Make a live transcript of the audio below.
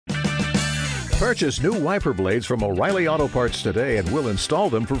Purchase new wiper blades from O'Reilly Auto Parts today and we'll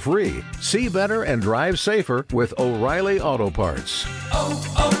install them for free. See better and drive safer with O'Reilly Auto Parts.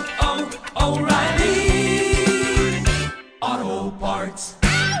 O'Reilly Auto Parts.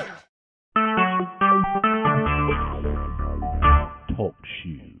 Talk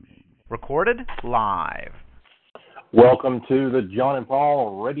shoes. Recorded live. Welcome to the Jon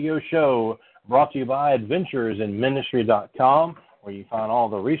Paul Radio Show, brought to you by AdventuresInMinistry.com, where you find all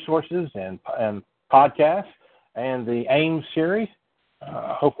the resources and podcasts and the AIM series.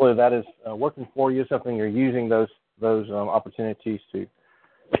 Hopefully that is working for you, something you're using those opportunities to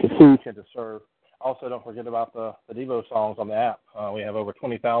teach and to serve. Also, don't forget about the Devo songs on the app. We have over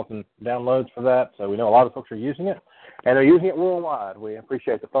 20,000 downloads for that, so we know a lot of folks are using it, and they're using it worldwide. We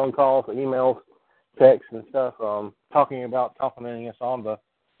appreciate the phone calls, the emails, texts, and stuff, talking about, complimenting us on the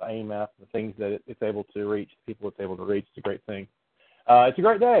AIM app, the things that it's able to reach, people it's able to reach. It's a great thing. It's a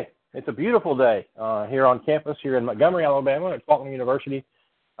great day. It's a beautiful day here on campus here in Montgomery, Alabama, at Faulkner University,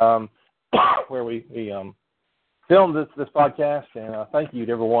 where we filmed this podcast. And thank you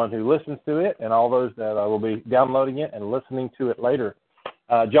to everyone who listens to it and all those that will be downloading it and listening to it later.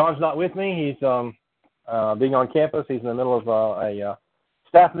 John's not with me. He's being on campus. He's in the middle of a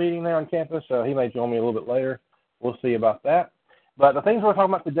staff meeting there on campus, so he may join me a little bit later. We'll see about that. But the things we're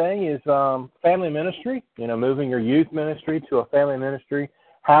talking about today is family ministry, moving your youth ministry to a family ministry,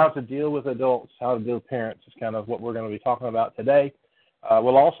 how to deal with adults, how to deal with parents is kind of what we're going to be talking about today.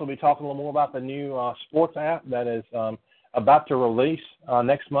 We'll also be talking a little more about the new sports app that is about to release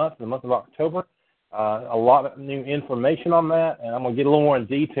next month, the month of October. A lot of new information on that, and I'm going to get a little more in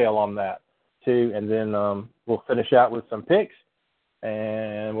detail on that too, and then we'll finish out with some picks,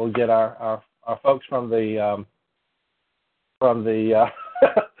 and we'll get our folks from the from the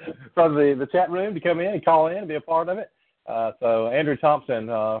chat room to come in and call in and be a part of it. So Andrew Thompson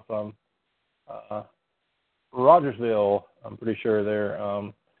from Rogersville, I'm pretty sure they're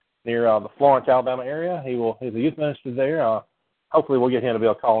near the Florence, Alabama area. He's a youth minister there. Hopefully we'll get him to be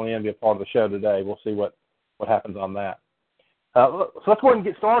able to call in and be a part of the show today. We'll see what happens on that. So let's go ahead and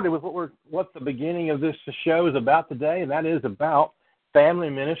get started with what the beginning of this show is about today, and that is about family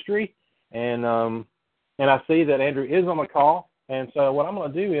ministry. And I see that Andrew is on the call, and so what I'm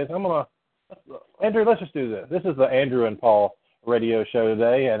going to do is Andrew, let's just do this. This is the Andrew and Paul radio show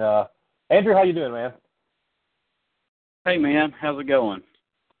today, and Andrew, how you doing, man? Hey, man, how's it going?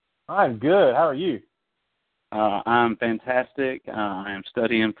 I'm good. How are you? I'm fantastic. I am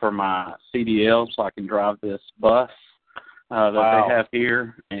studying for my CDL so I can drive this bus that they have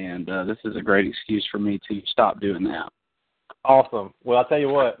here, and this is a great excuse for me to stop doing that. Awesome. Well, I'll tell you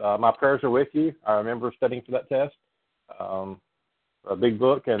what, my prayers are with you. I remember studying for that test, a big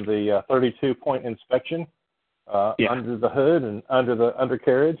book and the 32-point inspection under the hood and under the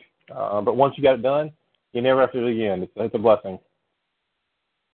undercarriage. But once you got it done, you never have to do it again. It's a blessing.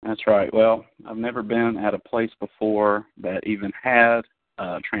 That's right. Well, I've never been at a place before that even had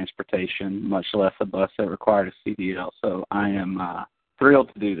transportation, much less a bus that required a CDL. So I am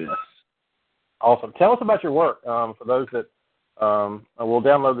thrilled to do this. Awesome. Tell us about your work. For those that we'll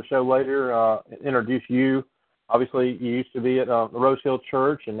download the show later, introduce you. Obviously, you used to be at the Rose Hill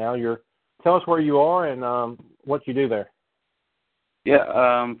Church, and now tell us where you are and what you do there. Yeah,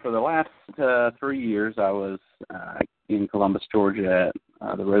 for the last 3 years, I was in Columbus, Georgia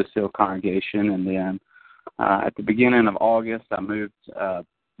at the Rose Hill congregation, and then at the beginning of August, I moved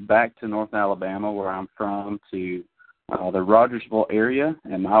back to North Alabama, where I'm from, to the Rogersville area,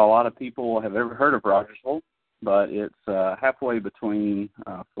 and not a lot of people have ever heard of Rogersville, but it's halfway between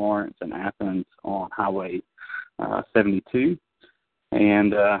Florence and Athens on Highway 72,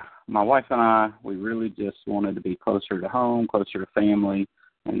 and my wife and I, we really just wanted to be closer to home, closer to family,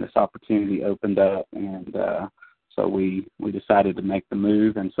 and this opportunity opened up, and so we decided to make the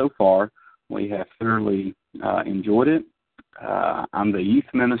move, and so far we have thoroughly enjoyed it. I'm the youth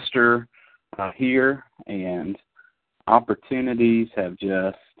minister here, and opportunities have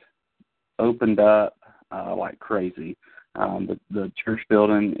just opened up like crazy. The church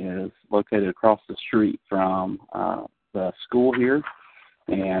building is located across the street from the school here,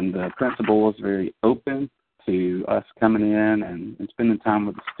 and the principal is very open to us coming in and spending time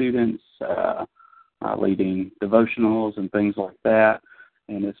with the students, leading devotionals and things like that.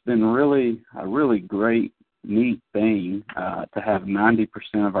 And it's been really a really great, neat thing to have 90%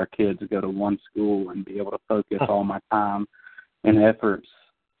 of our kids go to one school and be able to focus all my time and efforts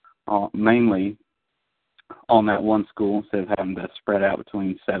mainly on that one school instead of having to spread out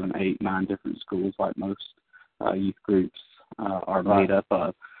between 7, 8, 9 different schools like most youth groups are made up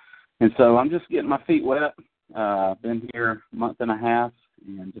of. And so I'm just getting my feet wet. Been here a month and a half,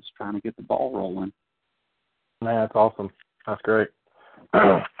 and just trying to get the ball rolling. Man, that's awesome. That's great.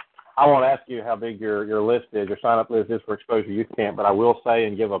 I won't ask you how big your list is, your sign-up list is for Exposure Youth Camp, but I will say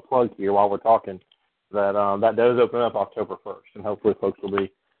and give a plug here while we're talking that that does open up October 1st, and hopefully folks will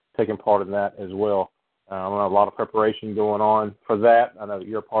be taking part in that as well. I know a lot of preparation going on for that. I know that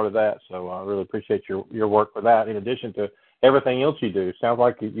you're a part of that, so I really appreciate your work for that, in addition to everything else you do. Sounds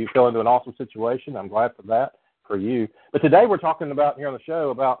like you fell into an awesome situation. I'm glad for that, for you. But today we're talking about, here on the show,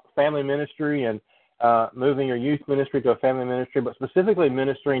 about family ministry and moving your youth ministry to a family ministry, but specifically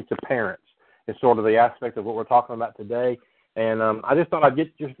ministering to parents is sort of the aspect of what we're talking about today. And I just thought I'd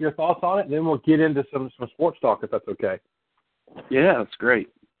get your thoughts on it, and then we'll get into some sports talk, if that's okay. Yeah, that's great.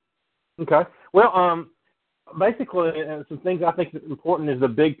 Okay. Well, basically, some things I think is important is the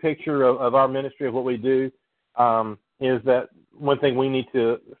big picture of our ministry, of what we do, is that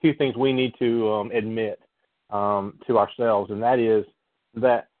a few things we need to admit to ourselves, and that is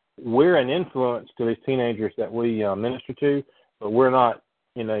that we're an influence to these teenagers that we minister to, but we're not,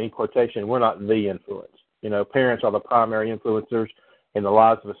 in quotation, we're not the influence. Parents are the primary influencers in the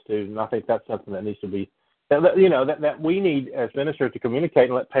lives of a student. I think that's something that needs to be, that we need as ministers to communicate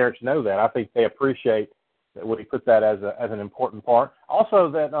and let parents know that. I think they appreciate that we put that as an important part.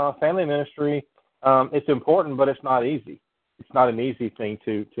 Also, that family ministry, it's important, but it's not easy. It's not an easy thing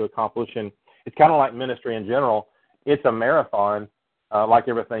to accomplish, and it's kind of like ministry in general. It's a marathon, like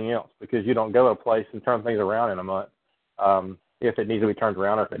everything else, because you don't go to a place and turn things around in a month if it needs to be turned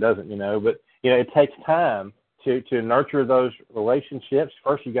around or if it doesn't, But, it takes time to nurture those relationships.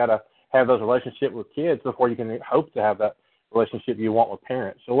 First, you got to have those relationships with kids before you can hope to have that relationship you want with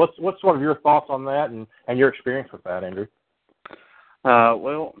parents. So what's sort of your thoughts on that and your experience with that, Andrew?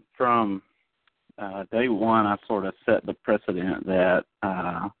 Well, from day one, I sort of set the precedent that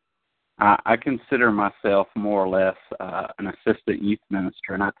I consider myself more or less an assistant youth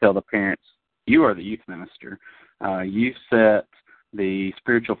minister, and I tell the parents, you are the youth minister. You set the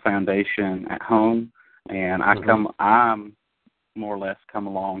spiritual foundation at home, and I'm more or less come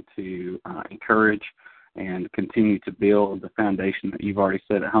along to encourage and continue to build the foundation that you've already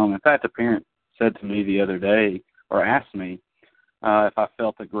set at home. In fact, a parent said to me the other day, or asked me, if I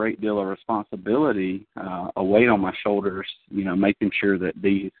felt a great deal of responsibility, a weight on my shoulders, making sure that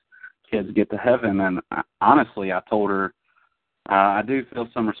these kids get to heaven. And honestly, I told her, I do feel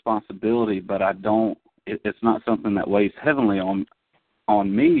some responsibility, but I don't. It's not something that weighs heavily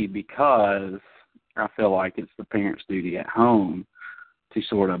on me, because I feel like it's the parents' duty at home to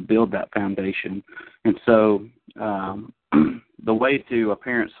sort of build that foundation. And so the way to a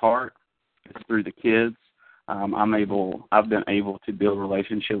parent's heart is through the kids. I've been able to build a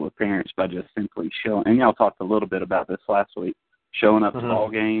relationship with parents by just simply showing, and y'all talked a little bit about this last week, showing up to ball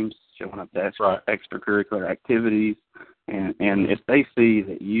games, showing up to extracurricular activities, and if they see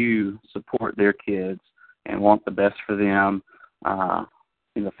that you support their kids and want the best for them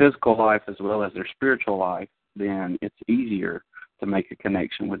in the physical life as well as their spiritual life, then it's easier to make a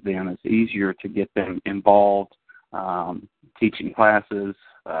connection with them. It's easier to get them involved, teaching classes,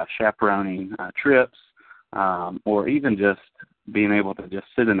 chaperoning trips, or even just being able to just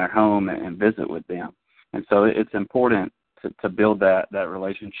sit in their home and visit with them. And so it's important to build that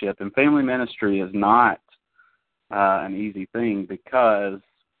relationship. And family ministry is not an easy thing, because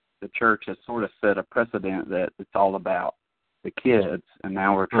the church has sort of set a precedent that it's all about the kids, and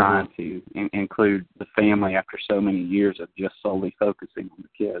now we're trying to include the family after so many years of just solely focusing on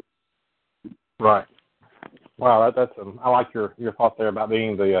the kids. Right. Wow, that's I like your thought there about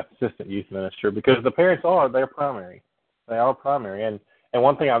being the assistant youth minister, because the parents they're primary. They are primary. And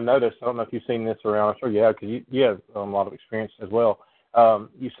one thing I've noticed, I don't know if you've seen this around, I'm sure you have, because you have a lot of experience as well.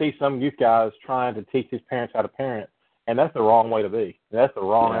 You see some youth guys trying to teach his parents how to parent, and that's the wrong way to be. That's the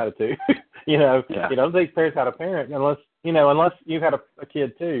wrong attitude. You don't teach parents how to parent unless you've had a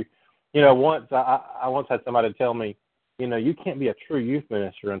kid too. Once I once had somebody tell me, you can't be a true youth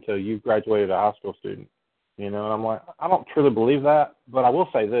minister until you've graduated a high school student. And I'm like, I don't truly believe that, but I will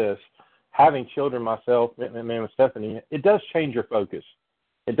say this: having children myself, and with Stephanie, it does change your focus.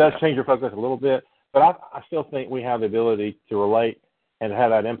 It does change your focus a little bit, but I still think we have the ability to relate and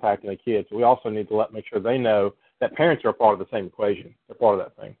have that impact on the kids. We also need to make sure they know that parents are a part of the same equation. They're part of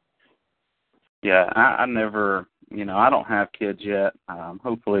that thing. Yeah, I never, I don't have kids yet.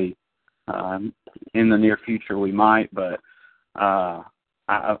 Hopefully, in the near future we might, but I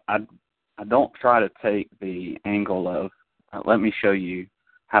don't try to take the angle of let me show you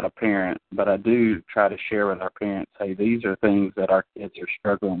how to parent, but I do try to share with our parents, hey, these are things that our kids are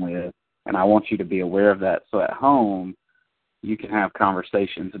struggling with, and I want you to be aware of that. So at home, you can have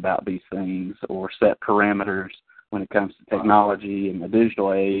conversations about these things or set parameters when it comes to technology and the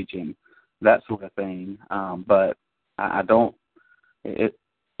digital age and that sort of thing. But I don't. It's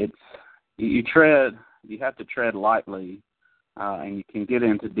you have to tread lightly, and you can get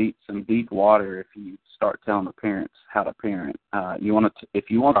into some deep water if you start telling the parents how to parent. If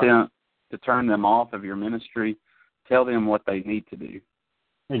you want them to turn them off of your ministry, tell them what they need to do.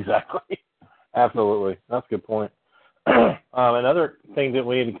 Exactly. Absolutely. That's a good point. Another thing that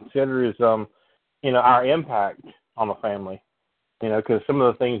we need to consider is, our impact on the family. Because some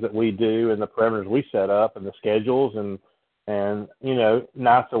of the things that we do and the parameters we set up and the schedules and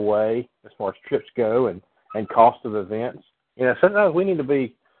nights away as far as trips go and cost of events, sometimes we need to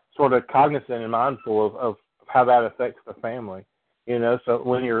be sort of cognizant and mindful of how that affects the family. So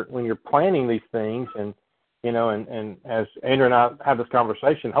when you're planning these things and as Andrew and I have this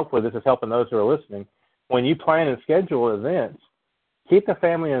conversation, hopefully this is helping those who are listening. When you plan and schedule events, keep the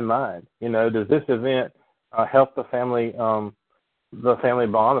family in mind. Does this event help the family bond,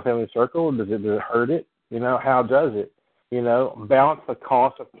 the family circle? Does it hurt it? How does it? Balance the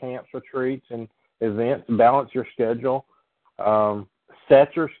cost of camps, retreats, and events. Balance your schedule.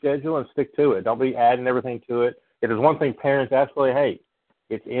 Set your schedule and stick to it. Don't be adding everything to it. If there's one thing parents absolutely hate,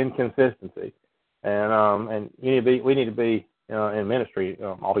 it's inconsistency. And we need to be in ministry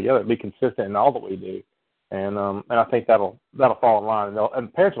altogether, be consistent in all that we do. And I think that'll fall in line.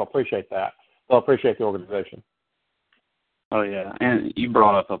 And parents will appreciate that. They'll appreciate the organization. Oh yeah, and you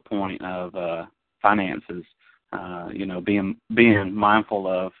brought up a point of finances. Being mindful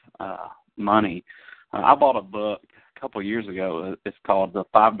of money. I bought a book a couple of years ago. It's called The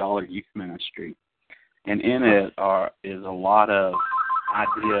 $5 Youth Ministry, and in it is a lot of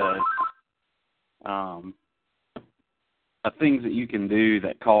ideas of things that you can do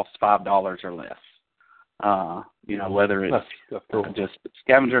that cost $5 or less. Whether it's that's cool. Just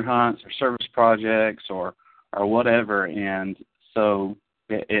scavenger hunts or service projects or whatever. And so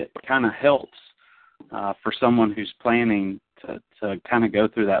it kind of helps for someone who's planning to kind of go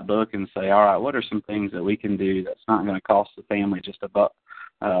through that book and say, all right, what are some things that we can do that's not going to cost the family just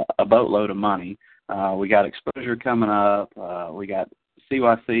a boatload of money? We got exposure coming up. We got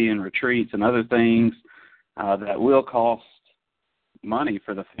CYC and retreats and other things that will cost money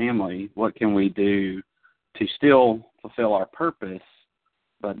for the family. What can we do to still fulfill our purpose,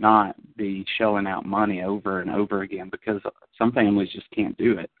 but not be shelling out money over and over again? Because some families just can't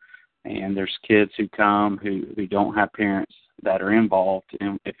do it. And there's kids who come who don't have parents that are involved.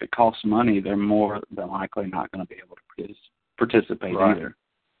 And if it costs money, they're more than likely not going to be able to participate either.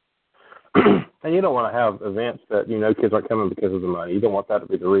 And you don't want to have events that, kids aren't coming because of the money. You don't want that to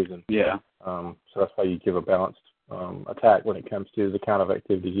be the reason. Yeah. So that's why you give a balanced attack when it comes to the kind of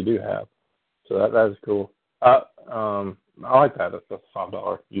activities you do have. So that is cool. I like that. That's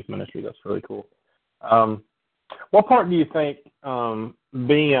 $5 youth ministry. That's really cool. What part do you think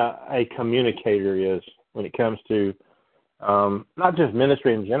being a communicator is when it comes to not just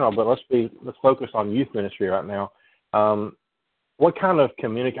ministry in general, but let's focus on youth ministry right now. What kind of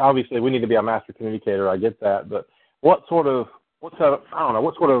obviously we need to be a master communicator, I get that, but what sort of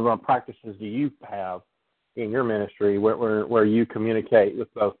practices do you have in your ministry where you communicate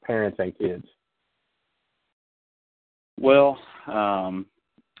with both parents and kids? Well, I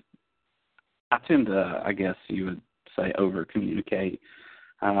tend to, I guess you would say, over-communicate.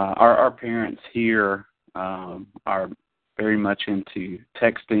 Our parents here are very much into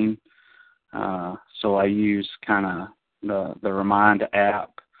texting, so I use kind of the Remind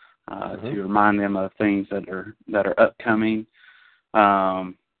app to remind them of things that are upcoming.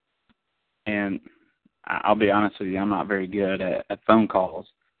 And I'll be honest with you, I'm not very good at phone calls,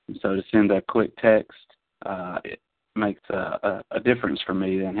 and so to send a quick text, it makes a difference for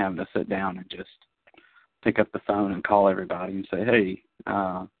me than having to sit down and just pick up the phone and call everybody and say, hey,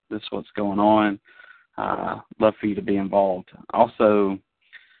 this is what's going on. Love for you to be involved. Also,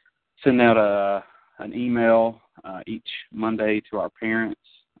 send out an email each Monday to our parents.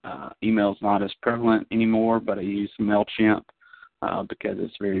 Email's not as prevalent anymore, but I use MailChimp because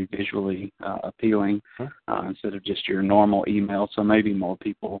it's very visually appealing instead of just your normal email. So maybe more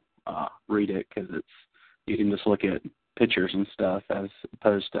people read it because you can just look at pictures and stuff as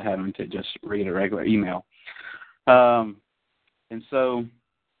opposed to having to just read a regular email. And so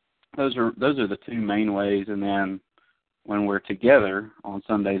those are the two main ways. And then when we're together on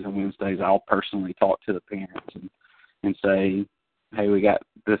Sundays and Wednesdays, I'll personally talk to the parents and say, hey, we got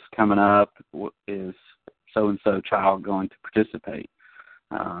this coming up. Is so-and-so child going to participate?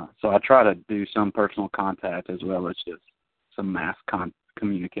 So I try to do some personal contact as well as just some mass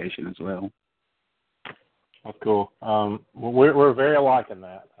communication as well. That's cool. We're very alike in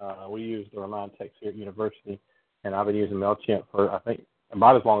that. We use the Remind text here at university. and I've been using MailChimp for, I think,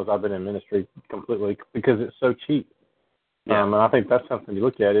 about as long as I've been in ministry completely because it's so cheap. Yeah. And I think that's something you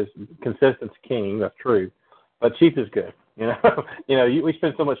look at is consistency's king. That's true, but cheap is good. We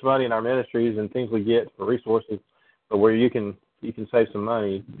spend so much money in our ministries and things we get for resources, but where you can save some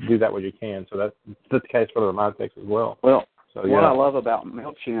money, do that where you can. So that's the case for the Remind text as well. Well, so, what I love about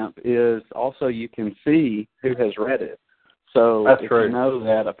MailChimp is also you can see who has read it. So that's if true. you know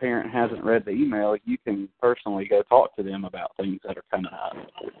that a parent hasn't read the email, you can personally go talk to them about things that are coming up.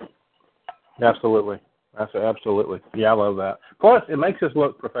 Absolutely. Absolutely. Yeah, I love that. Plus, it makes us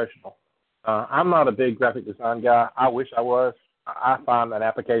look professional. I'm not a big graphic design guy. I wish I was. I find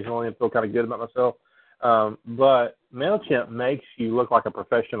that occasionally and feel kind of good about myself. But MailChimp makes you look like a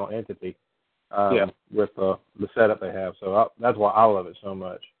professional entity with the setup they have. So that's why I love it so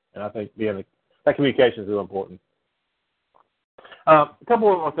much. And I think that communication is real important. A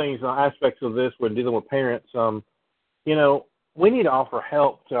couple of more things, aspects of this when dealing with parents. We need to offer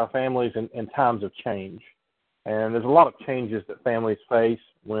help to our families in times of change. And there's a lot of changes that families face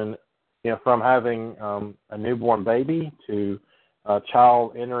when, from having a newborn baby to a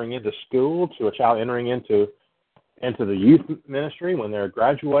child entering into school to a child entering into the youth ministry when they're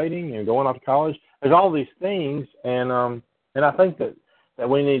graduating and going off to college. There's all these things, and I think that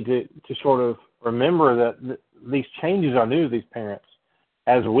we need to sort of remember that these changes are new to these parents.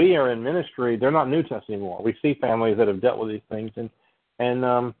 As we are in ministry, they're not new to us anymore. We see families that have dealt with these things,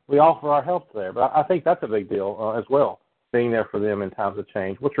 and we offer our help there. But I think that's a big deal as well, being there for them in times of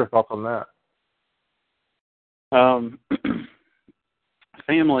change. What's your thoughts on that?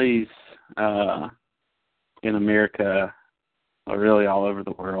 Families in America, or really all over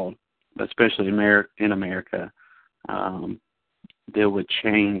the world, but especially in America, deal with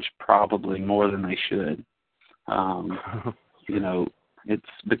change probably more than they should. It's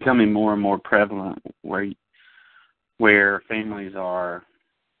becoming more and more prevalent where families are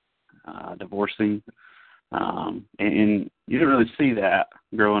divorcing, and you didn't really see that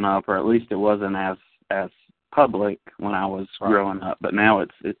growing up, or at least it wasn't as public when I was growing up. But now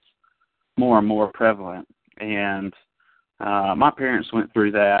it's more and more prevalent, and my parents went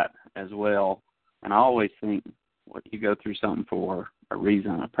through that as well. And I always think, you go through something for a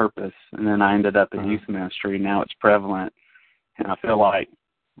reason, a purpose. And then I ended up in youth ministry. Now it's prevalent. And I feel like,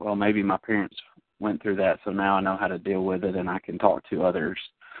 well, maybe my parents went through that, so now I know how to deal with it, and I can talk to others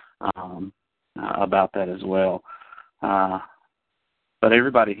about that as well. But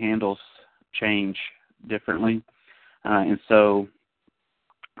everybody handles change differently. And so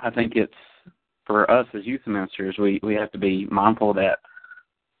I think it's, for us as youth ministers, we have to be mindful that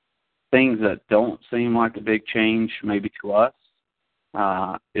things that don't seem like a big change maybe to us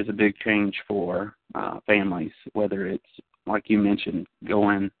is a big change for families, whether it's, like you mentioned,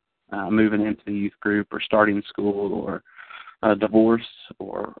 moving into the youth group or starting school or a divorce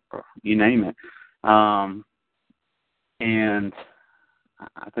or you name it. And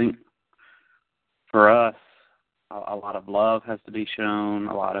I think for us, a lot of love has to be shown,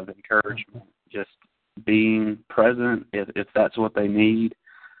 a lot of encouragement, just being present if that's what they need,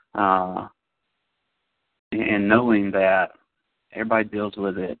 and knowing that everybody deals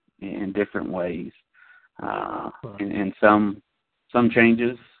with it in different ways. And some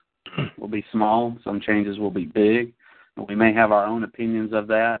changes will be small, some changes will be big. And we may have our own opinions of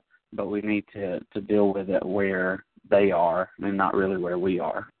that, but we need to deal with it where they are and not really where we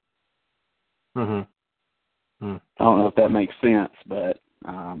are. I don't know if that makes sense, but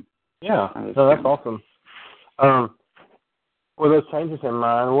that's awesome. With those changes in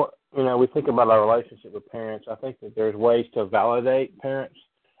mind, we think about our relationship with parents. I think that there's ways to validate parents,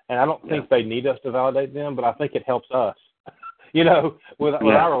 and I don't think they need us to validate them, but I think it helps us, with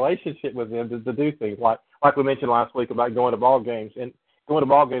our relationship with them to do things like we mentioned last week about going to ball games. And going to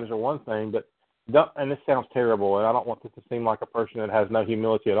ball games are one thing, but and this sounds terrible, and I don't want this to seem like a person that has no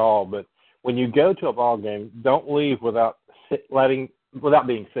humility at all, but when you go to a ball game, don't leave without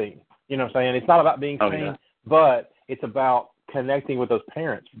being seen. You know what I'm saying? It's not about being seen, but it's about connecting with those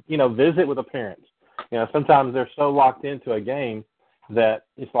parents. Visit with the parents. Sometimes they're so locked into a game that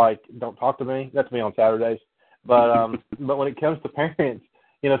it's like, don't talk to me. That's me on Saturdays. But but when it comes to parents,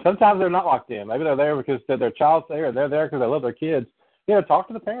 sometimes they're not locked in. Maybe they're there because their child's there, or they're there because they love their kids. Talk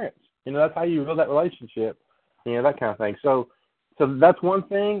to the parents. That's how you build that relationship. That kind of thing. So that's one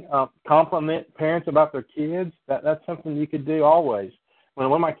thing. Compliment parents about their kids. That's something you could do always.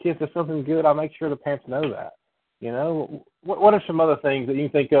 When my kids do something good, I make sure the parents know that. What are some other things that you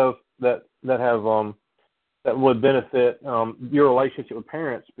think of that have that would benefit your relationship with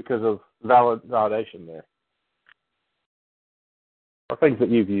parents because of validation there? Or things that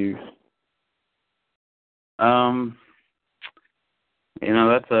you've used?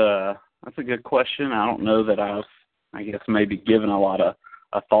 That's a good question. I don't know that I've, maybe given a lot of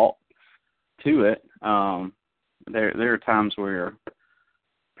thought to it. There are times where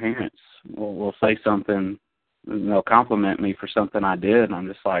parents will say something, they'll compliment me for something I did, and I'm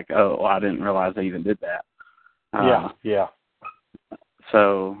just like, oh, I didn't realize I even did that. Yeah.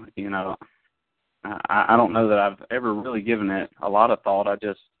 So, I don't know that I've ever really given it a lot of thought. I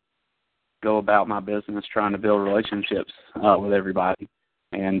just go about my business trying to build relationships with everybody.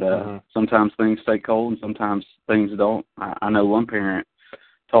 And sometimes things take hold and sometimes things don't. I know one parent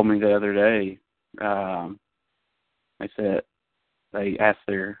told me the other day, they asked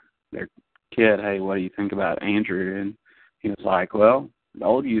their kid, hey, what do you think about Andrew? And he was like, well, the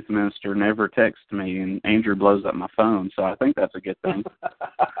old youth minister never texts me, and Andrew blows up my phone, so I think that's a good thing.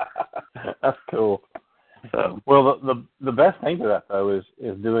 That's cool. So, well, the best thing to that, though, is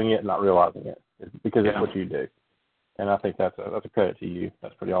doing it and not realizing it, because it's what you do. And I think that's a credit to you.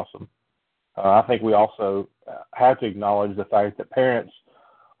 That's pretty awesome. I think we also have to acknowledge the fact that parents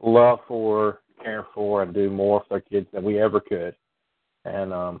love for, care for, and do more for their kids than we ever could.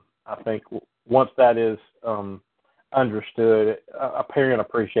 And I think once that is understood, a parent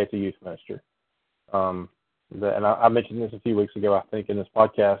appreciates a youth minister. And I mentioned this a few weeks ago, I think, in this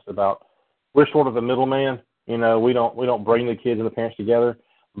podcast about we're sort of the middleman. We don't bring the kids and the parents together,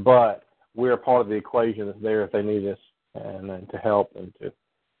 but we're a part of the equation that's there if they need us and to help and to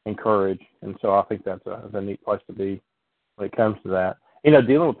encourage. And so I think that's a neat place to be when it comes to that.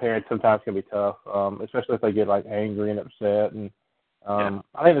 Dealing with parents sometimes can be tough, especially if they get angry and upset. And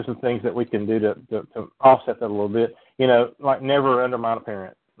I think there's some things that we can do to offset that a little bit. Never undermine a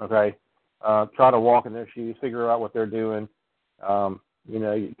parent. Okay, try to walk in their shoes, figure out what they're doing.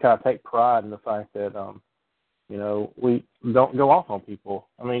 You kind of take pride in the fact that we don't go off on people.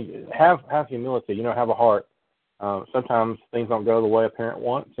 I mean, have humility. Have a heart. Sometimes things don't go the way a parent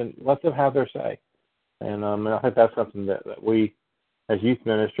wants, and let them have their say. And I think that's something that we, as youth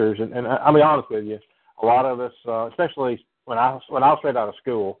ministers, and I'll be honest with you, a lot of us, especially when I was straight out of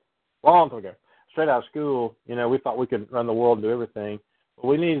school, long time ago, straight out of school, we thought we could run the world and do everything. But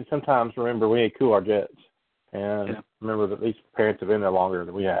we need to sometimes remember we need to cool our jets, and remember that these parents have been there longer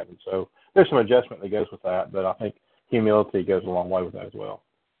than we have. And so there's some adjustment that goes with that, but I think humility goes a long way with that as well.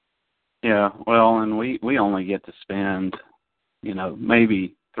 Yeah, well, and we only get to spend,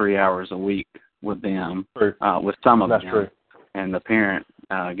 maybe 3 hours a week with them, with some of them. That's true. And the parent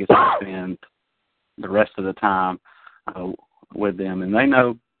gets to spend the rest of the time with them, and they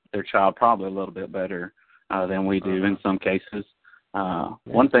know their child probably a little bit better than we do in some cases.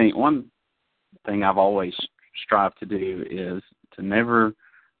 One thing I've always strived to do is to never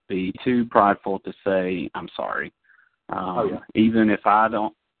be too prideful to say I'm sorry. Even if I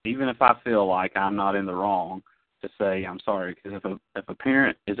feel like I'm not in the wrong, to say I'm sorry, because if a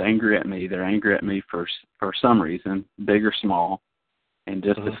parent is angry at me, they're angry at me for some reason, big or small, and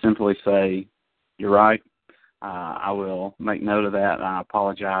just to simply say, you're right, I will make note of that, and I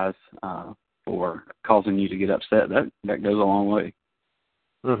apologize for causing you to get upset. That goes a long way.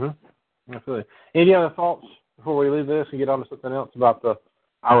 Absolutely. Any other thoughts before we leave this and get on to something else about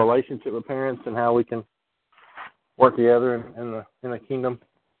our relationship with parents and how we can work together in the kingdom?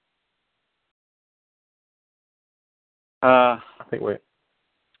 I think we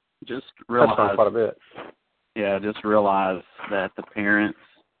just realize quite a bit. Yeah, just realize that the parents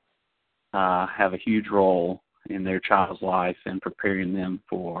have a huge role in their child's life and preparing them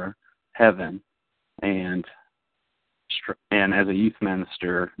for heaven, and as a youth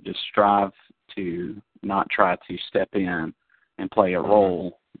minister, just strive to not try to step in and play a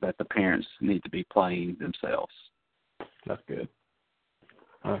role that the parents need to be playing themselves. That's good.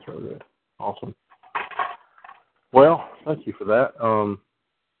 That's really good. Awesome. Well, thank you for that.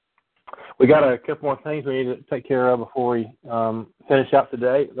 We got a couple more things we need to take care of before we finish out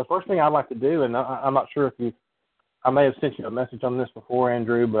today. The first thing I'd like to do, and I'm not sure if I may have sent you a message on this before,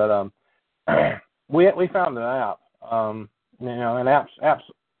 Andrew, but we found an app. And apps,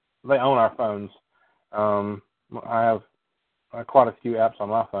 they own our phones. I have quite a few apps on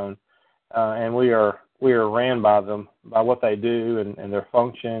my phone, and we are ran by them, by what they do and their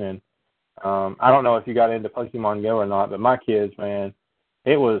function. And I don't know if you got into Pokemon Go or not, but my kids, man,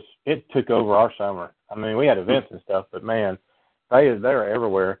 it took over our summer. I mean, we had events and stuff, but man, they're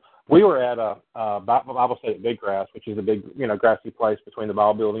everywhere. We were at a Bible study at Big Grass, which is a big, grassy place between the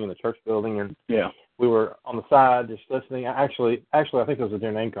Bible building and the church building, and we were on the side just listening. Actually, I think it was a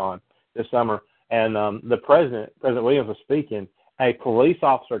NAMCON this summer, and the President Williams, was speaking. A police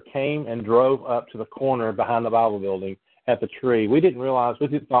officer came and drove up to the corner behind the Bible building at the tree. We didn't realize. We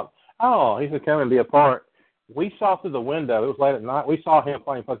just thought, oh, he's going to come and be a part. we saw through the window. It was late at night. We saw him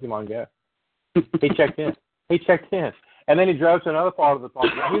playing Pokemon Go. He checked in. And then he drove to another part of the park.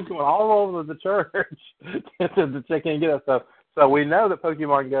 He was going all over the church to check in and get us. So we know that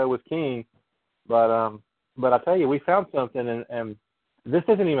Pokemon Go was king. But I tell you, we found something, and this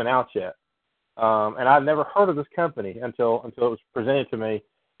isn't even out yet. And I'd never heard of this company until it was presented to me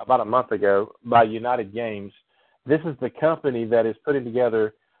about a month ago by United Games. This is the company that is putting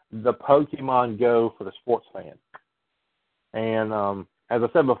together the Pokemon Go for the sports fan. And as I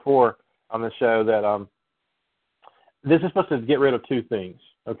said before on the show, that this is supposed to get rid of two things,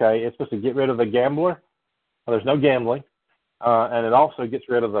 okay? It's supposed to get rid of the gambler. Well, there's no gambling. And it also gets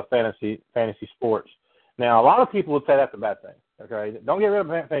rid of the fantasy sports. Now, a lot of people would say that's a bad thing, okay? Don't get rid of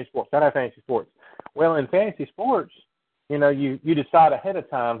fantasy sports. Don't have fantasy sports. Well, in fantasy sports, you decide ahead of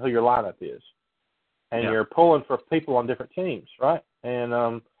time who your lineup is. And you're pulling for people on different teams, right?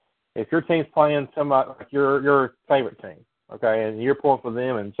 And if your team's playing somebody like your favorite team, okay, and you're pulling for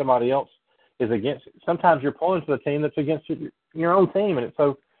them and somebody else is against it, sometimes you're pulling for the team that's against your own team. And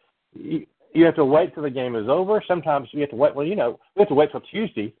so you have to wait till the game is over. Sometimes you have to wait. Well, we have to wait till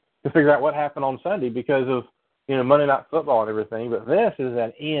Tuesday to figure out what happened on Sunday because of, Monday Night Football and everything. But this is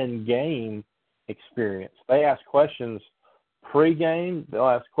an in-game experience. They ask questions pre-game. They'll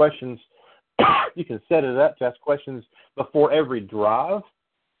ask questions. You can set it up to ask questions before every drive.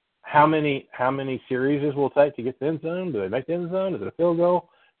 How many series will it take to get the end zone? Do they make the end zone? Is it a field goal?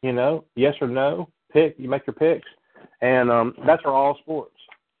 Yes or no. Pick. You make your picks. And that's for all sports.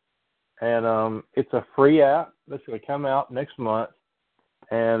 And it's a free app that's going to come out next month.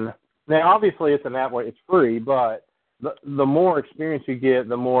 And now, obviously, it's an app where it's free, but the more experience you get,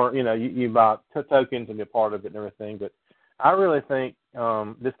 the more, you buy tokens and be a part of it and everything. But I really think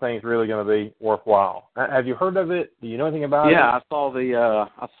this thing's really going to be worthwhile. Have you heard of it? Do you know anything about it? Yeah, I saw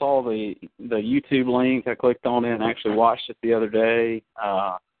the YouTube link. I clicked on it and actually watched it the other day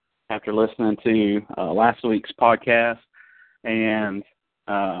after listening to last week's podcast. And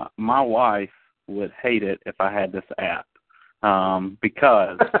my wife would hate it if I had this app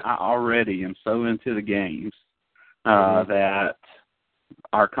because I already am so into the games that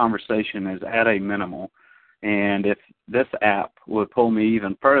our conversation is at a minimal. And if this app would pull me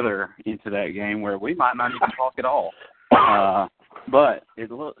even further into that game where we might not even talk at all, but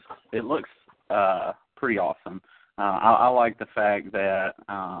it looks pretty awesome. I like the fact that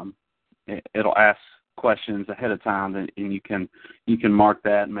it'll ask questions ahead of time, and you can mark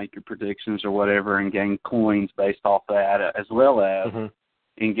that and make your predictions or whatever and gain coins based off that, as well as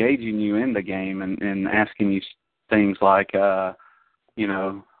engaging you in the game and asking you things like,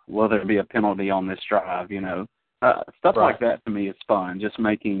 will there be a penalty on this drive? Stuff like that to me is fun. Just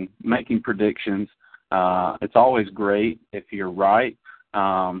making predictions. It's always great if you're right,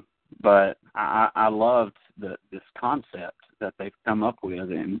 but I loved this concept that they've come up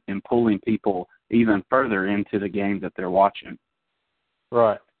with in pulling people even further into the game that they're watching.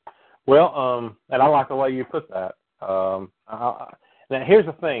 Right. Well, and I like the way you put that. Now, here's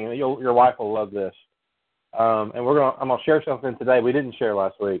the thing. Your wife will love this. And I'm going to share something today we didn't share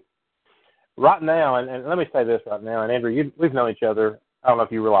last week. Right now, and let me say this right now, and Andrew, we've known each other. I don't know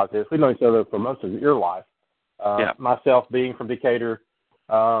if you realize this. We've known each other for most of your life. Myself being from Decatur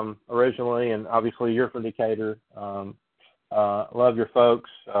originally, and obviously you're from Decatur. Love your folks.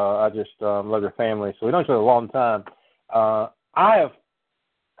 I just love your family. So we've known each other a long time.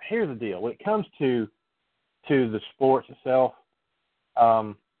 Here's the deal. When it comes to the sports itself,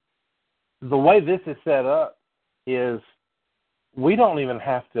 the way this is set up is we don't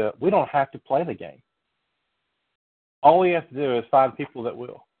have to play the game. All we have to do is find people that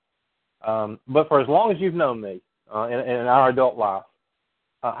will. But for as long as you've known me in our adult life,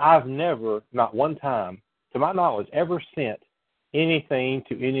 I've never, not one time, to my knowledge, ever sent anything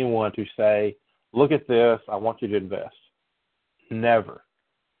to anyone to say, look at this, I want you to invest. Never.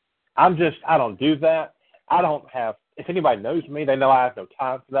 I don't do that. If anybody knows me, they know I have no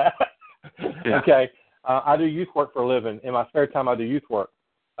time for that. Yeah. Okay. I do youth work for a living. In my spare time, I do youth work.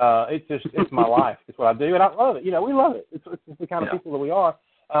 It's my life. It's what I do, and I love it. We love it. It's the kind of people that we are.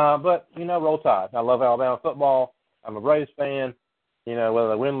 But, Roll Tide. I love Alabama football. I'm a Braves fan, whether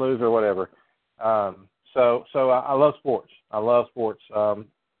they win, lose, or whatever. So I love sports.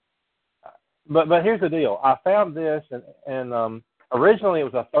 But here's the deal. I found this, and originally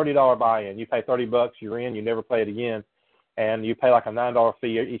it was a $30 buy-in. You pay $30, you're in, you never play it again, and you pay like a $9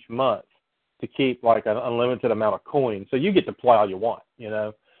 fee each month to keep like an unlimited amount of coins. So you get to play all you want,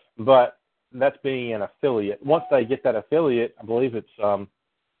 But that's being an affiliate. Once they get that affiliate, I believe it's the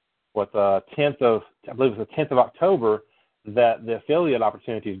 10th of October, that the affiliate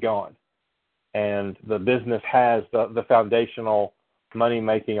opportunity is gone. and the business has the foundational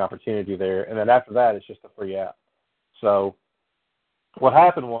money-making opportunity there. And then after that, it's just a free app. So what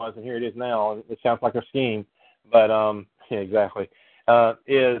happened was, and here it is now, it sounds like a scheme, but yeah, exactly,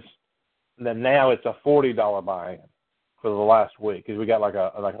 is that now it's a $40 buy-in for the last week, because we got like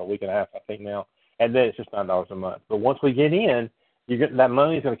a week and a half, I think, now. And then it's just $9 a month. But once we get in, that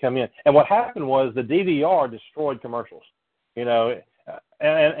money's going to come in. And what happened was the DVR destroyed commercials, and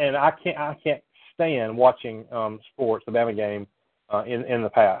I can't stand watching sports, the Bama game, in the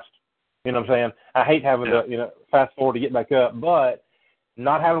past. You know what I'm saying? I hate having to fast forward to get back up, but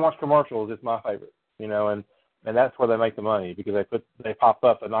not having to watch commercials is my favorite. And that's where they make the money, because they pop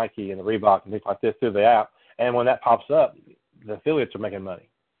up the Nike and the Reebok and things like this through the app. And when that pops up, the affiliates are making money.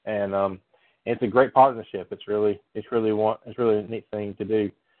 And it's a great partnership. It's really a neat thing to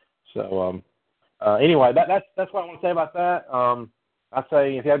do. So anyway, that's what I want to say about that. I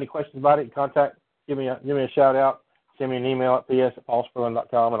say if you have any questions about it, give me a shout out. Send me an email at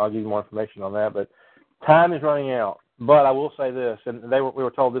ps@paulsperlin.com, and I'll give you more information on that. But time is running out. But I will say this, and we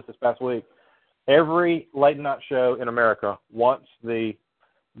were told this past week. Every late night show in America wants the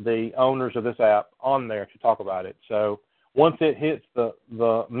owners of this app on there to talk about it. So once it hits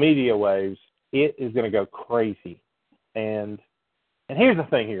the media waves, it is going to go crazy. And here's the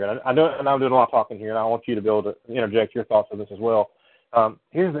thing here, and I'm doing a lot of talking here, and I want you to be able to interject your thoughts on this as well.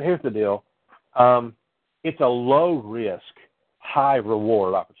 Here's the deal. It's a low-risk,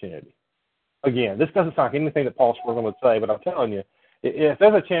 high-reward opportunity. Again, this doesn't sound like anything that Paul Sperlin would say, but I'm telling you, if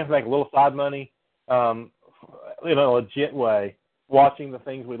there's a chance to make a little side money in a legit way, watching the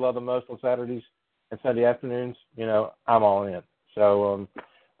things we love the most on Saturdays and Sunday afternoons, I'm all in. So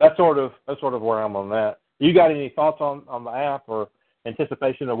that's sort of where I'm on that. You got any thoughts on the app or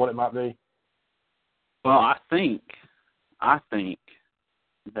anticipation of what it might be? Well, I think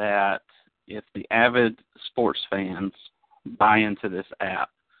that if the avid sports fans buy into this app,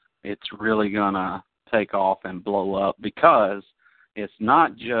 it's really going to take off and blow up, because it's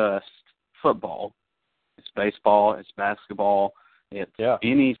not just football. It's baseball, it's basketball, it's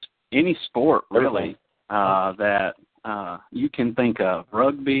any sport, really, that you can think of.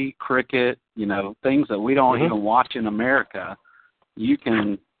 Rugby, cricket, things that we don't even watch in America, you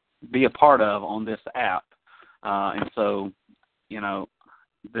can be a part of on this app. And so,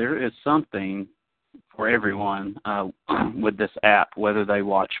 there is something for everyone with this app, whether they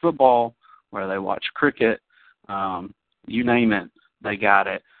watch football, whether they watch cricket, you name it, they got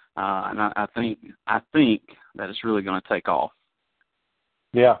it. And I think that it's really going to take off.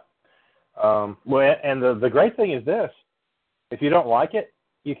 Yeah. Well, and the great thing is this: if you don't like it,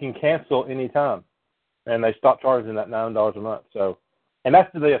 you can cancel any time, and they stop charging that $9 a month. So, and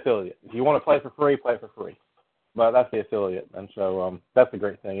that's the affiliate. If you want to play for free, play for free. But that's the affiliate, and so that's the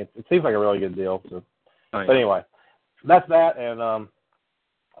great thing. It seems like a really good deal. So. But anyway, that's that, and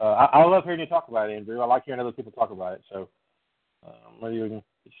I love hearing you talk about it, Andrew. I like hearing other people talk about it. So maybe we can get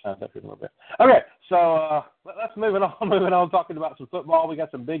you signed up here a little bit. Okay, so let's move on. Moving on, talking about some football. We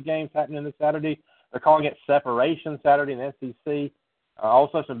got some big games happening this Saturday. They're calling it Separation Saturday in the SEC.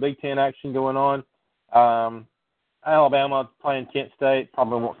 Also, some Big Ten action going on. Alabama playing Kent State.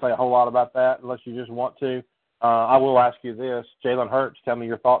 Probably won't say a whole lot about that unless you just want to. I will ask you this. Jalen Hurts, tell me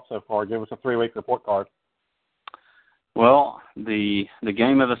your thoughts so far. Give us a 3-week report card. Well, the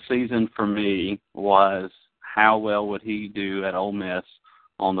game of the season for me was how well would he do at Ole Miss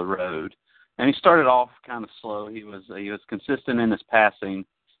on the road. And he started off kind of slow. He was consistent in his passing,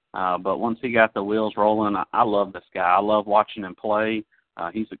 but once he got the wheels rolling, I love this guy. I love watching him play.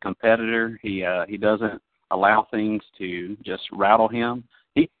 He's a competitor. He doesn't allow things to just rattle him.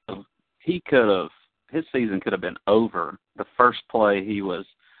 His season could have been over the first play he was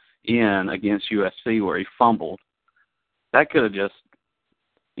in against USC where he fumbled. That could have just,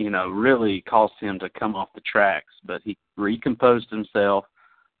 really caused him to come off the tracks. But he recomposed himself,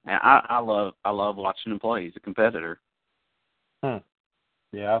 and I love watching him play. He's a competitor.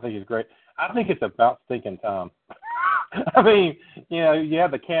 Yeah, I think he's great. I think it's about stinking time. I mean, you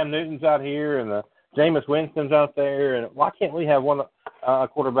have the Cam Newtons out here and the Jameis Winston's out there, and why can't we have one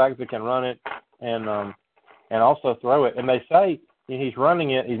quarterback that can run it and also throw it? And they say he's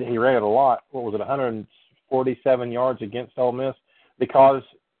running it. He ran it a lot. What was it, 147 yards against Ole Miss because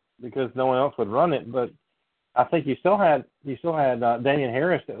no one else would run it. But I think you still had Damian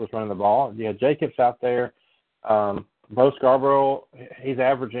Harris that was running the ball. You had Jacobs out there. Bo Scarborough, he's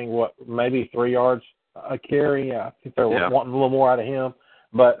averaging maybe 3 yards a carry. I think they're wanting a little more out of him.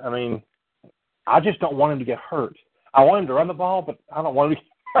 But I mean, I just don't want him to get hurt. I want him to run the ball, but I don't want him to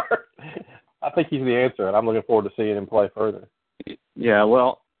get hurt. I think he's the answer, and I'm looking forward to seeing him play further. Yeah,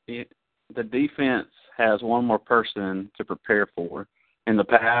 well, the defense has one more person to prepare for. In the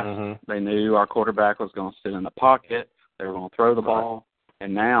past, they knew our quarterback was going to sit in the pocket, they were going to throw the ball,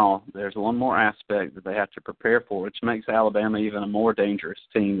 and now there's one more aspect that they have to prepare for, which makes Alabama even a more dangerous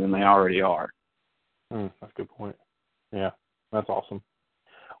team than they already are. That's a good point. Yeah, that's awesome.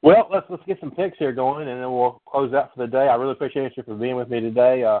 Well, let's get some picks here going, and then we'll close out for the day. I really appreciate you for being with me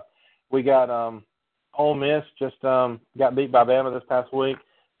today. We got Ole Miss just got beat by Bama this past week,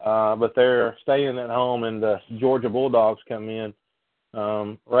 but they're staying at home, and the Georgia Bulldogs come in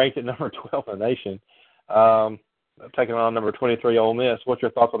ranked at number 12 in the nation, taking on number 23 Ole Miss. What's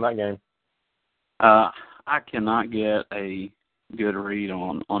your thoughts on that game? I cannot get a good read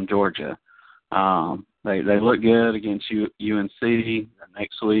on Georgia. They look good against UNC.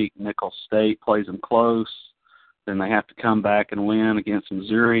 Next week, Nicholls State plays them close. Then they have to come back and win against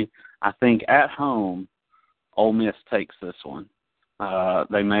Missouri. I think at home, Ole Miss takes this one.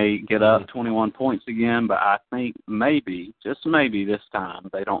 They may get up 21 points again, but I think maybe, just maybe this time,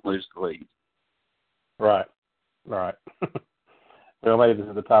 they don't lose the lead. Right. Well, maybe this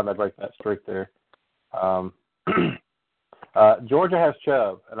is the time they break that streak there. Georgia has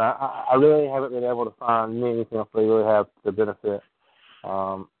Chubb, and I really haven't been able to find anything else they really have to benefit.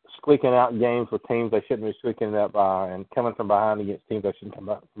 Squeaking out games with teams they shouldn't be squeaking out by, and coming from behind against teams they shouldn't come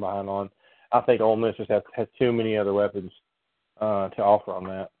from behind on. I think Ole Miss just has too many other weapons to offer on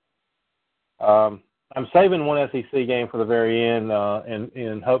that. I'm saving one SEC game for the very end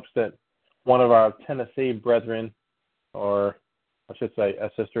in hopes that one of our Tennessee brethren, or I should say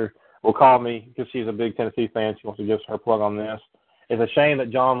a sister, will call me because she's a big Tennessee fan. She wants to give us her plug on this. It's a shame that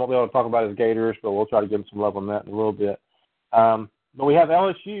John won't be able to talk about his Gators, but we'll try to give him some love on that in a little bit. But we have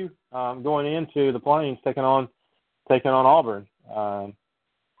LSU going into the Plains taking on Auburn.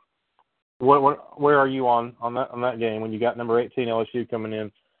 Where are you on that game when you got number 18 LSU coming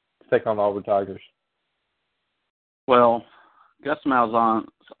in to take on the Auburn Tigers? Well, Gus Malzahn's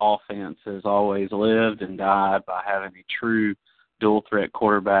offense has always lived and died by having a true dual-threat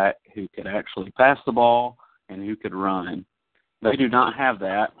quarterback who could actually pass the ball and who could run. They do not have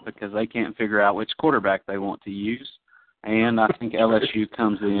that because they can't figure out which quarterback they want to use. And I think LSU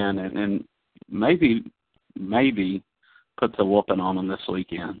comes in and maybe puts a whooping on them this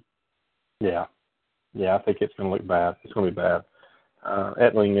weekend. Yeah, I think it's going to look bad. It's going to be bad.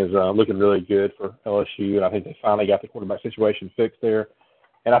 Etling is looking really good for LSU, and I think they finally got the quarterback situation fixed there.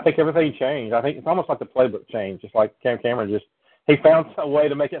 And I think everything changed. I think it's almost like the playbook changed, just like Cam Cameron he found a way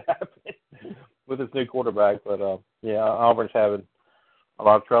to make it happen with his new quarterback. But, Auburn's having a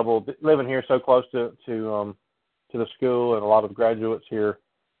lot of trouble living here so close to the school, and a lot of graduates here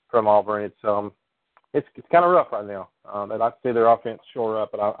from Auburn. It's kind of rough right now. They'd like to see their offense shore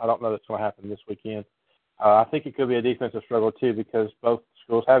up, but I don't know that's going to happen this weekend. I think it could be a defensive struggle, too, because both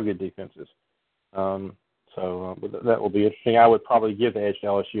schools have good defenses. So that will be interesting. I would probably give the edge to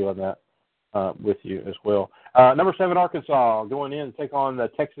LSU on that with you as well. Number 7, Arkansas, going in to take on the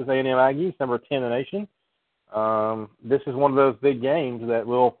Texas A&M Aggies, number 10 in the nation. This is one of those big games that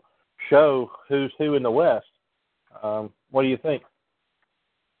will show who's who in the West. What do you think?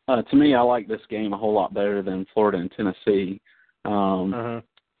 To me, I like this game a whole lot better than Florida and Tennessee.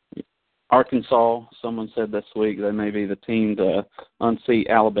 Arkansas, someone said this week they may be the team to unseat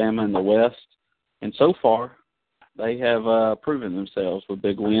Alabama in the West. And so far, they have proven themselves with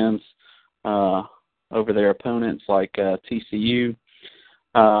big wins over their opponents like TCU.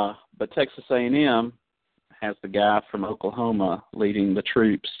 But Texas A&M has the guy from Oklahoma leading the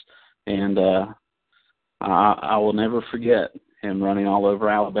troops. And I will never forget him running all over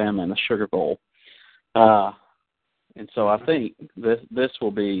Alabama in the Sugar Bowl. And so I think this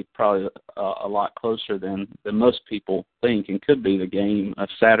will be probably a lot closer than most people think, and could be the game of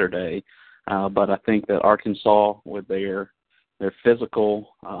Saturday. But I think that Arkansas, with their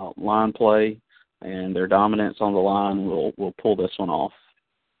physical line play and their dominance on the line, will pull this one off.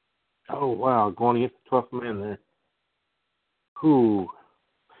 Oh, wow, going against the 12th man there. Ooh.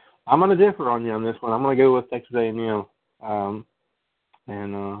 I'm going to differ on you on this one. I'm going to go with Texas A&M,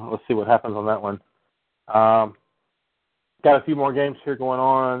 and let's see what happens on that one. Got a few more games here going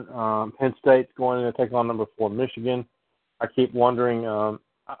on. Penn State's going in to take on number 4 Michigan. I keep wondering,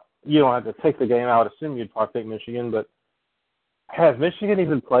 you don't have to take the game. I would assume you'd probably take Michigan, but has Michigan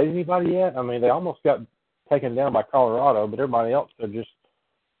even played anybody yet? I mean, they almost got taken down by Colorado, but everybody else,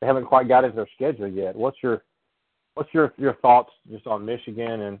 they haven't quite got into their schedule yet. What's your thoughts just on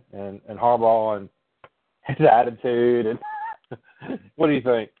Michigan and Harbaugh and his attitude, and what do you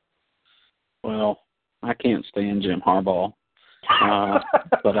think? Well, I can't stand Jim Harbaugh,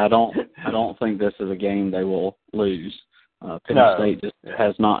 but I don't think this is a game they will lose. Penn State just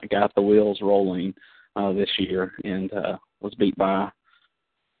has not got the wheels rolling this year, and was beat by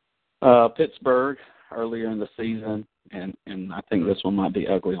Pittsburgh earlier in the season, and I think this one might be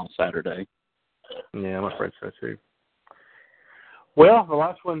ugly on Saturday. Yeah, I'm afraid so too. Well, the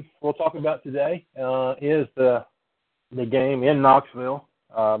last one we'll talk about today is the game in Knoxville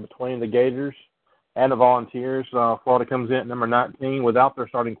between the Gators and the Volunteers. Florida comes in at number 19 without their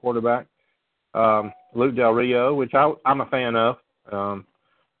starting quarterback, Luke Del Rio, which I'm a fan of.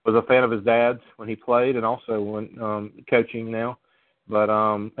 Was a fan of his dad's when he played and also when coaching now. But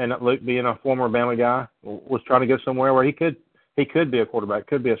and Luke, being a former Bama guy, was trying to go somewhere where he could be a quarterback,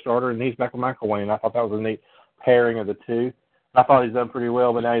 could be a starter, and he's back with McElwain. I thought that was a neat pairing of the two. I thought he's done pretty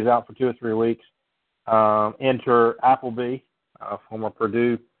well, but now he's out for 2 or 3 weeks. Enter Appleby, former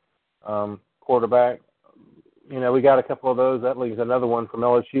Purdue quarterback. We got a couple of those. That leaves another one from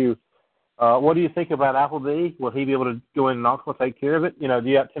LSU. What do you think about Appleby? Will he be able to go in and Knoxville, take care of it? Do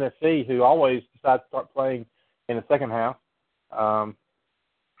you have Tennessee, who always decides to start playing in the second half?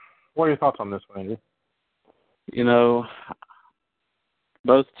 What are your thoughts on this one, Andrew?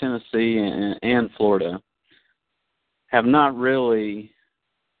 Both Tennessee and Florida have not really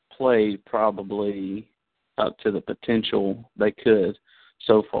played probably up to the potential they could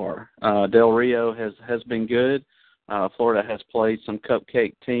so far. Del Rio has been good. Florida has played some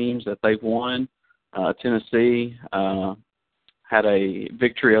cupcake teams that they've won. Tennessee had a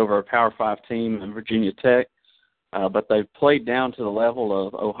victory over a Power 5 team in Virginia Tech, but they've played down to the level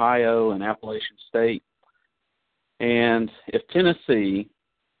of Ohio and Appalachian State. And if Tennessee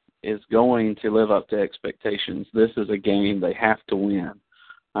is going to live up to expectations, this is a game they have to win.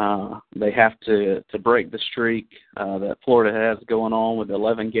 They have to break the streak that Florida has going on with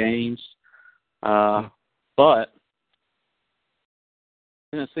 11 games. But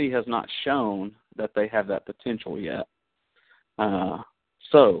Tennessee has not shown that they have that potential yet.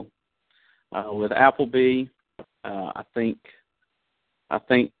 So with Appleby, I think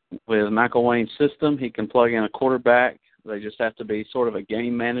with McElwain's system, he can plug in a quarterback. They just have to be sort of a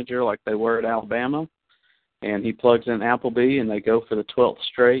game manager like they were at Alabama. And he plugs in Appleby, and they go for the 12th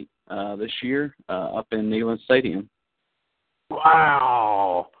straight this year up in Neyland Stadium.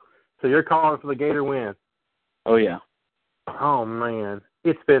 Wow. So you're calling for the Gator win? Oh, yeah. Oh, man.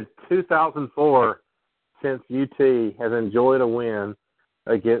 It's been 2004 since UT has enjoyed a win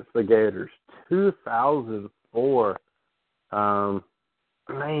against the Gators. 2004.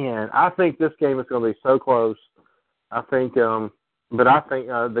 Man, I think this game is going to be so close. I think the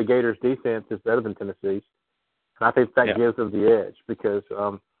Gators' defense is better than Tennessee's. And I think that gives them the edge because,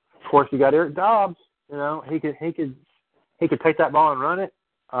 of course, you got Eric Dobbs. He could take that ball and run it,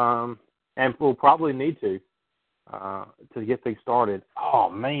 and will probably need to get things started. Oh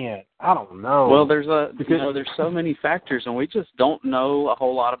man, I don't know. Well, there's so many factors, and we just don't know a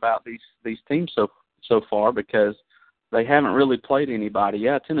whole lot about these teams so far because they haven't really played anybody.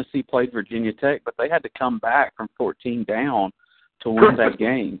 Yeah, Tennessee played Virginia Tech, but they had to come back from 14 down to win that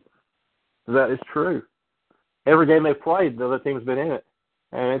game. That is true. Every game they've played, the other team's been in it.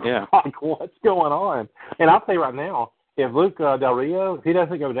 And it's like, what's going on? And I'll tell you right now, if Luke Del Rio, if he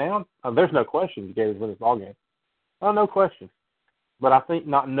doesn't go down, there's no question the Gators win this ball game. Oh, no question. But I think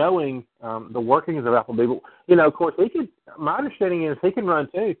not knowing the workings of Appleby, of course, my understanding is he can run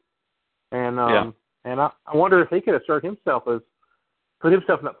too. And I wonder if he could put himself in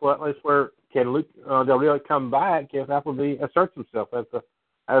that place where can Luke Del Rio come back if Appleby asserts himself as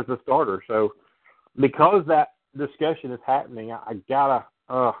the starter. So because that discussion is happening, I got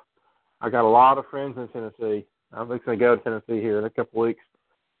a lot of friends in Tennessee. I'm going to go to Tennessee here in a couple of weeks,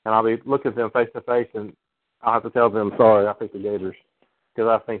 and I'll be looking at them face to face, and I'll have to tell them, sorry, I think the Gators, because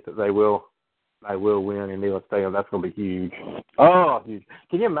I think that they will win in Neyland Stadium. That's going to be huge. Oh, huge!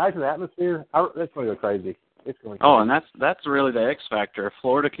 Can you imagine the atmosphere? That's going to go crazy. It's going to. Oh, and that's really the X factor. If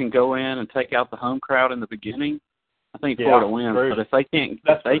Florida can go in and take out the home crowd in the beginning, I think Florida wins. But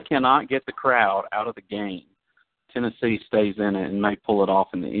if they cannot get the crowd out of the game, Tennessee stays in it and may pull it off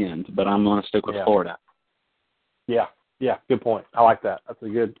in the end. But I'm going to stick with Florida. Yeah, good point. I like that. That's a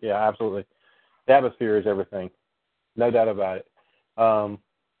good. Yeah, absolutely. The atmosphere is everything, no doubt about it.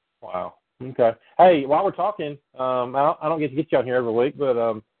 Wow. Okay. Hey, while we're talking, I don't get to get you on here every week,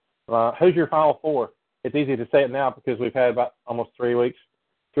 but who's your Final Four? It's easy to say it now because we've had about almost 3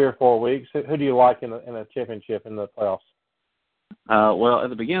 or 4 weeks. Who do you like in a championship in the playoffs? Well, at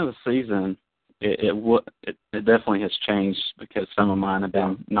the beginning of the season, it definitely has changed because some of mine have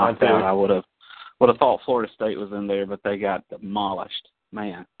been knocked out. I would have thought Florida State was in there, but they got demolished,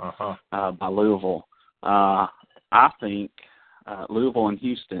 by Louisville. I think Louisville and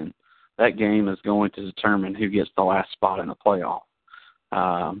Houston, that game is going to determine who gets the last spot in the playoff.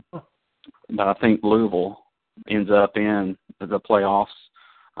 But I think Louisville ends up in the playoffs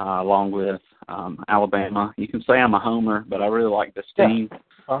along with Alabama. You can say I'm a homer, but I really like this team.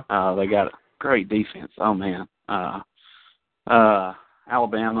 They got great defense. Oh, man.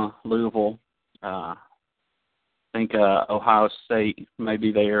 Alabama, Louisville, I think Ohio State may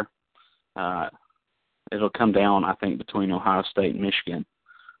be there. It'll come down, I think, between Ohio State and Michigan.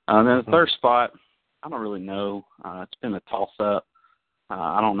 Then the third spot, I don't really know. It's been a toss-up.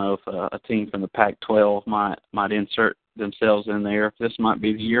 I don't know if a team from the Pac-12 might insert themselves in there. This might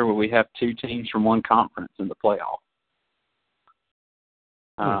be the year where we have two teams from one conference in the playoff.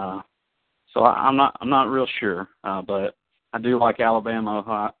 So I'm not real sure, but I do like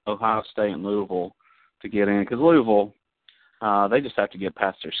Alabama, Ohio State, and Louisville to get in, because Louisville, they just have to get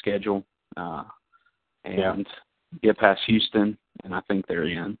past their schedule and get past Houston, and I think they're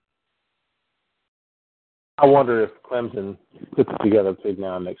in. I wonder if Clemson puts it together between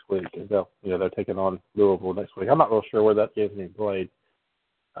now and next week, because they're taking on Louisville next week. I'm not real sure where that game's being played,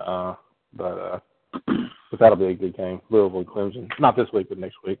 but that'll be a good game. Louisville and Clemson, not this week, but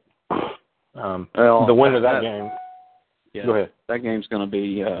next week. The winner of that game. Yeah, go ahead. That game's going to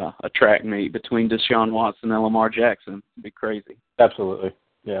be a track meet between Deshaun Watson and Lamar Jackson. It'll be crazy. Absolutely,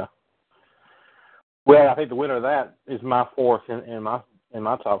 yeah. Well, I think the winner of that is my fourth in my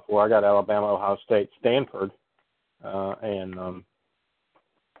top four. I got Alabama, Ohio State, Stanford, and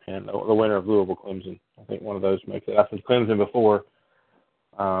the winner of Louisville, Clemson. I think one of those makes it. I said Clemson before.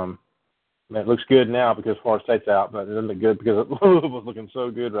 It looks good now because Florida State's out, but it doesn't look good because Louisville's looking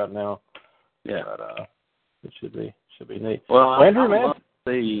so good right now. Yeah, but it should be neat. Well, Andrew, I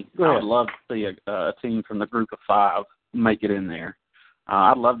would love to see a team from the group of five make it in there.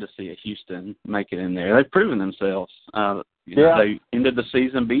 I'd love to see a Houston make it in there. They've proven themselves. They ended the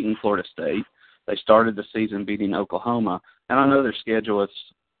season beating Florida State. They started the season beating Oklahoma. And I know their schedule is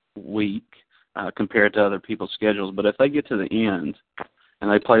weak compared to other people's schedules, but if they get to the end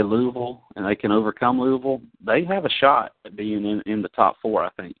and they play Louisville and they can overcome Louisville, they have a shot at being in the top four,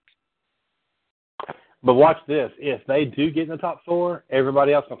 I think. But watch this. If they do get in the top four,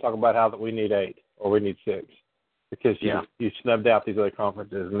 everybody else will talk about how that we need 8 or we need 6 because you snubbed out these other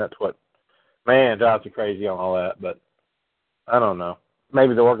conferences, and that's what, man, drives you crazy on all that. But I don't know.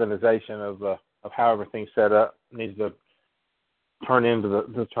 Maybe the organization of how everything's set up needs to turn into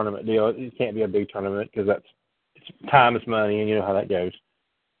the tournament deal. It can't be a big tournament because time is money, and you know how that goes.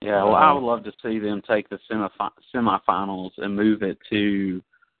 Yeah, well, I would love to see them take the semifinals and move it to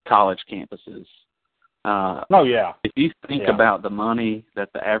college campuses. If you think about the money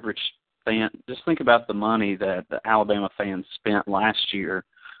that the average fan, just think about the money that the Alabama fans spent last year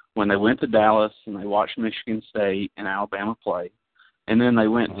when they went to Dallas and they watched Michigan State and Alabama play, and then they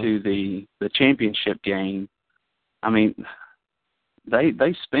went to the championship game. I mean,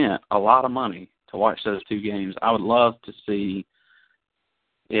 they spent a lot of money to watch those two games. I would love to see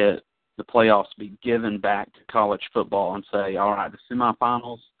the playoffs be given back to college football and say, all right, the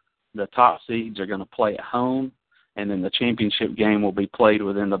semifinals, the top seeds are going to play at home, and then the championship game will be played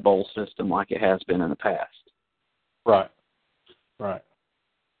within the bowl system like it has been in the past. Right.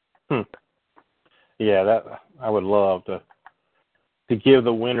 Yeah, that I would love to give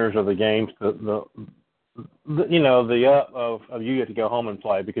the winners of the games the up of you get to go home and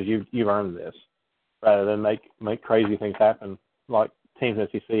play because you've earned this, rather than make crazy things happen like teams in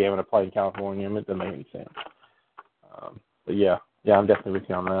the SEC having to play in California. It doesn't make any sense. But yeah, I'm definitely with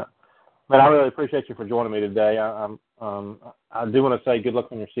you on that. Man, I really appreciate you for joining me today. I do want to say good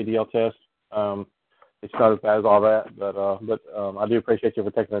luck on your CDL test. It's not as bad as all that, but I do appreciate you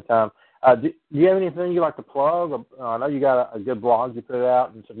for taking the time. Do you have anything you'd like to plug? I know you got a good blog you put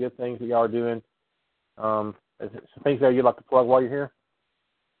out and some good things that y'all are doing. Is there some things that you'd like to plug while you're here?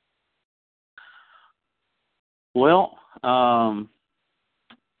 Well, I'll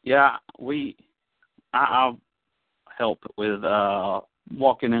help with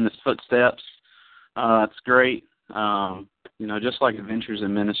walking in his footsteps. It's great. Just like Adventures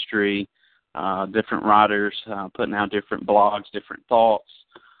in Ministry, different writers putting out different blogs, different thoughts.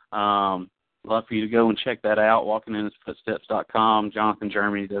 Love for you to go and check that out, walkinginhisfootsteps.com. Jonathan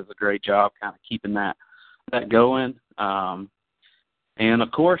Germany does a great job kind of keeping that going. And,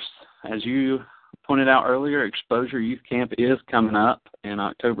 of course, as you pointed out earlier, Exposure Youth Camp is coming up, and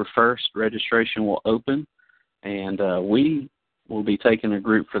October 1st, registration will open, and we will be taking a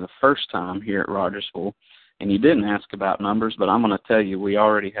group for the first time here at Rogersville. And you didn't ask about numbers, but I'm going to tell you we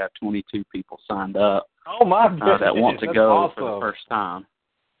already have 22 people signed up that want to go for the first time.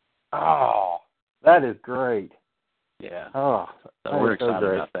 Oh, that is great. Yeah. Oh, so we're excited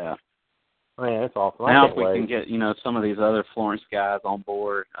about that. Man, it's awesome. Now, I if can't we wait. can get, some of these other Florence guys on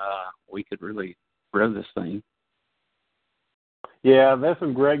board, we could really grow this thing. Yeah, there's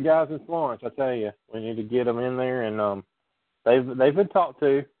some great guys in Florence. I tell you, we need to get them in there, and they've been talked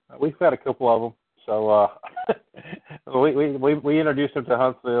to. We've had a couple of them, so we introduced them to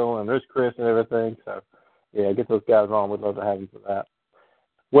Huntsville, and there's Chris and everything. So yeah, get those guys on. We'd love to have them for that.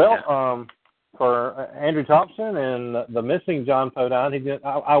 Well, Yeah. For Andrew Thompson and the missing Jon Podine,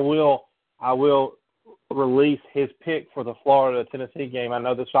 I will release his pick for the Florida-Tennessee game. I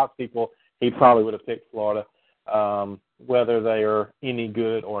know this shocks people. He probably would have picked Florida. Whether they are any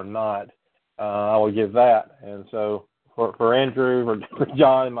good or not, I will give that. And so for Andrew, for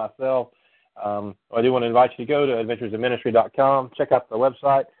John, and myself, I do want to invite you to go to adventuresinministry.com. Check out the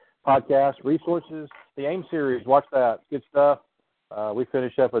website, podcast, resources, the AIM series. Watch that. It's good stuff. We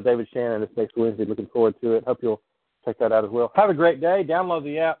finish up with David Shannon this next Wednesday. Looking forward to it. Hope you'll check that out as well. Have a great day. Download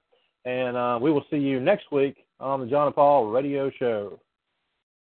the app, and we will see you next week on the Jon Paul Radio Show.